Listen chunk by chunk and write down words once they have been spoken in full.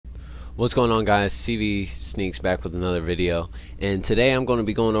What's going on, guys? CV Sneaks back with another video, and today I'm going to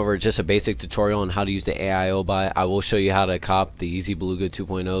be going over just a basic tutorial on how to use the AIO bot. I will show you how to cop the easy Beluga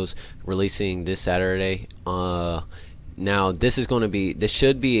 2.0s releasing this Saturday. Now this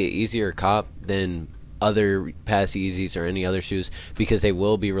should be an easier cop than other past Yeezys or any other shoes, because they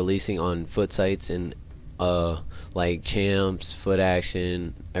will be releasing on foot sites and like Champs, Foot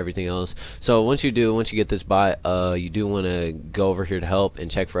Action, everything else. So once you get this bot, you do want to go over here to help and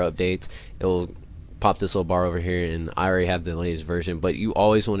check for updates. It will pop this little bar over here, and I already have the latest version, but you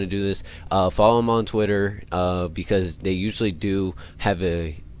always want to do this. Follow them on Twitter, because they usually do have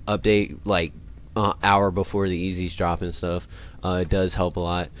a update like hour before the Yeezys drop and stuff. It does help a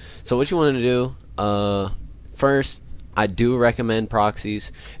lot. So what you want to do, first, I do recommend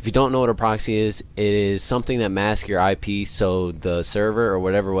proxies. If you don't know what a proxy is, it is something that masks your IP, so the server or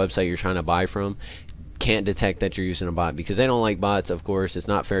whatever website you're trying to buy from can't detect that you're using a bot, because they don't like bots. Of course, it's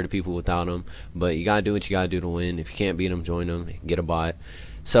not fair to people without them, but you gotta do what you gotta do to win. If you can't beat them, join them, get a bot.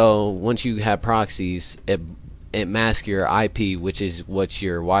 So once you have proxies, it masks your IP, which is what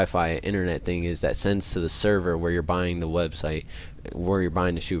your Wi-Fi internet thing is that sends to the server where you're buying the website, where you're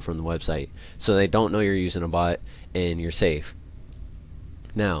buying the shoe from the website, so they don't know you're using a bot and you're safe.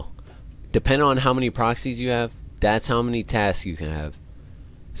 Now, depending on how many proxies you have, that's how many tasks you can have.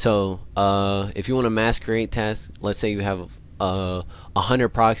 So if you want to mass create tasks, let's say you have 100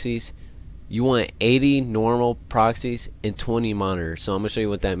 proxies, you want 80 normal proxies and 20 monitors. So I'm gonna show you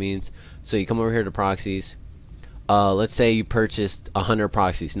what that means. So you come over here to proxies. Let's say you purchased 100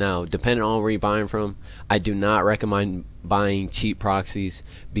 proxies. Now, depending on where you're buying from, I do not recommend buying cheap proxies,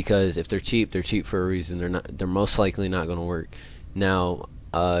 because if they're cheap for a reason. They're most likely not going to work. Now,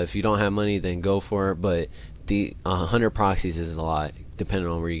 if you don't have money, then go for it. But the 100 proxies is a lot, depending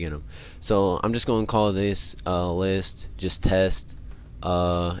on where you get them. So I'm just going to call this list just test.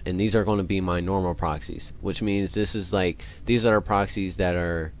 And these are going to be my normal proxies, which means these are proxies that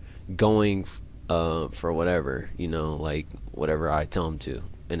are going for whatever, like whatever I tell them to.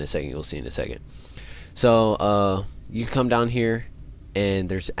 In a second, you'll see in a second. So you come down here, and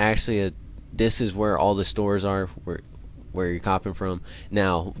there's actually this is where all the stores are where you're copying from.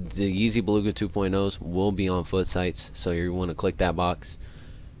 Now the Yeezy Beluga 2.0s will be on foot sites, so you want to click that box,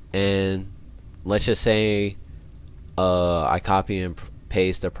 and let's just say I copy and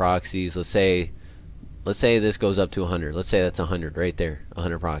paste the proxies. Let's say this goes up to 100. Let's say that's 100 right there,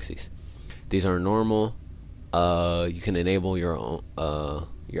 100 proxies. These are normal. You can enable your own,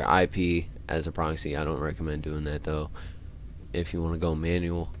 your IP as a proxy. I don't recommend doing that though, if you want to go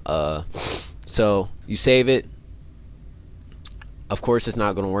manual. So you save it. Of course, it's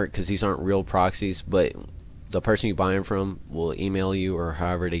not going to work because these aren't real proxies, but the person you buy them from will email you, or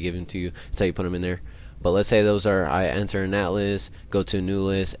however they give them to you. That's how you put them in there. But let's say those are, I enter in that list, go to a new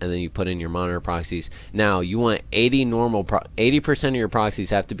list, and then you put in your monitor proxies. Now you want 80% of your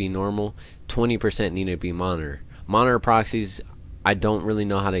proxies have to be normal, 20% need to be monitor. Monitor proxies, I don't really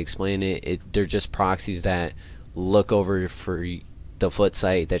know how to explain it. They're just proxies that look over for the foot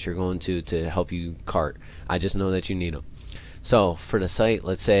site that you're going to help you cart. I just know that you need them. So for the site,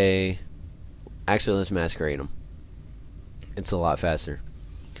 let's masquerade them. It's a lot faster.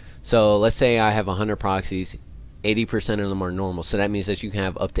 So let's say I have 100 proxies, 80% of them are normal. So that means that you can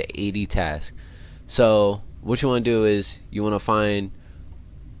have up to 80 tasks. So what you want to do is you want to find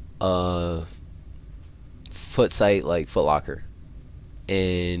a foot site like Foot Locker,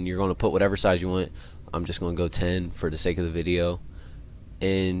 and you're going to put whatever size you want. I'm just going to go 10 for the sake of the video.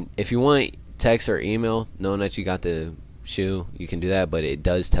 And if you want text or email knowing that you got the shoe, you can do that, but it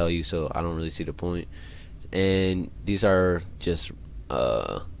does tell you, so I don't really see the point. And these are just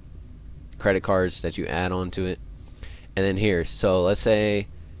credit cards that you add on to it. And then here, so let's say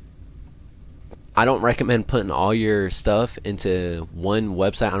I don't recommend putting all your stuff into one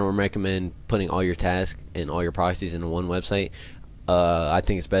website. I don't recommend putting all your tasks and all your proxies into one website. I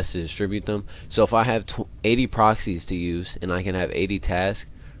think it's best to distribute them. So if I have 80 proxies to use and I can have 80 tasks,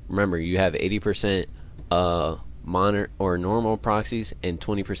 remember you have 80% monitor or normal proxies and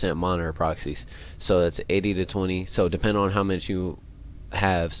 20% monitor proxies. So that's 80 to 20. So depending on how much you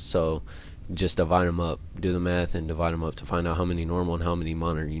have, so just divide them up, do the math and divide them up to find out how many normal and how many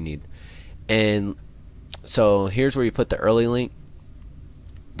monitor you need. And so here's where you put the early link.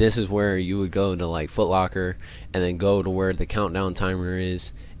 This is where you would go to like Foot Locker, and then go to where the countdown timer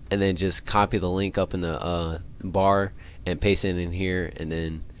is, and then just copy the link up in the bar and paste it in here. And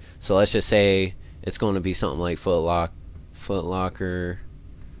then, so let's just say it's going to be something like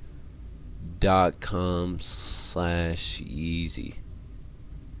footlocker.com/Yeezy.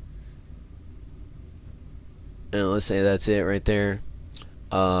 And let's say that's it right there.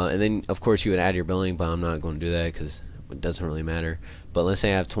 And then of course you would add your billing, but I'm not going to do that because it doesn't really matter. But let's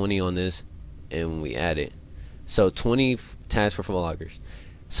say I have 20 on this and we add it. So 20 tasks for vloggers.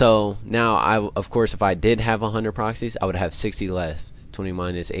 So now of course if I did have 100 proxies, I would have 60 left. 20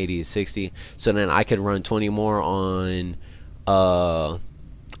 minus 80 is 60. So then I could run 20 more on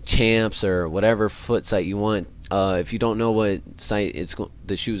Champs or whatever foot site you want. If you don't know what site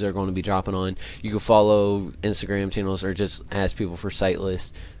the shoes are going to be dropping on, you can follow Instagram channels or just ask people for site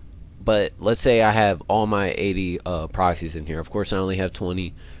lists. But let's say I have all my 80 proxies in here. Of course I only have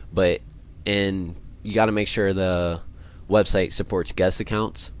 20, and you got to make sure the website supports guest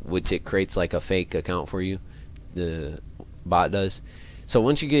accounts, which it creates like a fake account for you. The bot does. So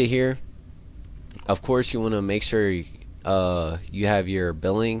once you get here, of course you want to make sure you have your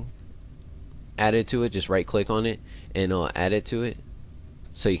billing added to it. Just right click on it and it'll add it to it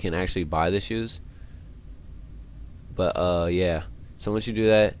so you can actually buy the shoes. But yeah, so once you do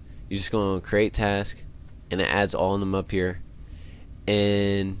that, you're just going to create task and it adds all of them up here.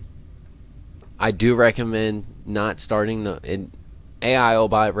 And I do recommend not starting AIO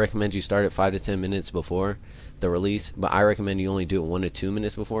bot recommends you start it 5 to 10 minutes before the release, but I recommend you only do it 1 to 2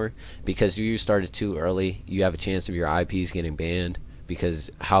 minutes before, because if you start it too early, you have a chance of your IPs getting banned because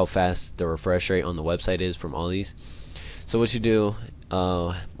how fast the refresh rate on the website is from all these. So what you do,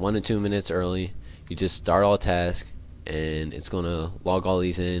 1 to 2 minutes early, you just start all tasks and it's gonna log all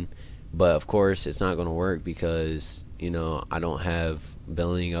these in. But of course it's not gonna work because I don't have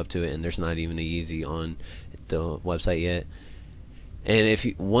billing up to it, and there's not even a Yeezy on the website yet.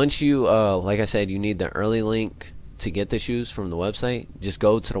 And once you like I said, you need the early link to get the shoes from the website. Just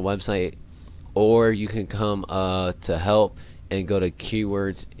go to the website, or you can come to help and go to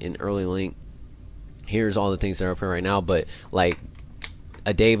keywords in early link. Here's all the things that are up here right now, but like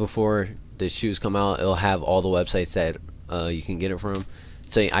a day before the shoes come out, it'll have all the websites that you can get it from.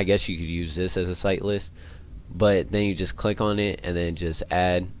 So I guess you could use this as a site list, but then you just click on it and then just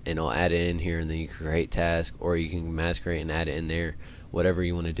add, and it'll add it in here, and then you create task, or you can mass create and add it in there, whatever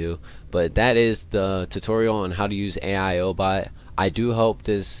you want to do. But that is the tutorial on how to use AIO bot. I do hope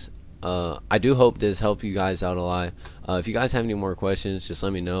this helped you guys out a lot. If you guys have any more questions, just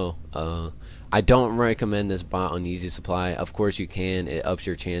let me know. I don't recommend this bot on Easy Supply. Of course you can, it ups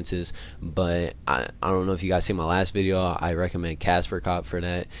your chances, but I don't know if you guys see my last video. I recommend Casper Cop for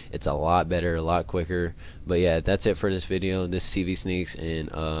that. It's a lot better, a lot quicker. But yeah, that's it for this video. This is CV Sneaks, and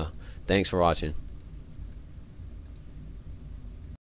thanks for watching.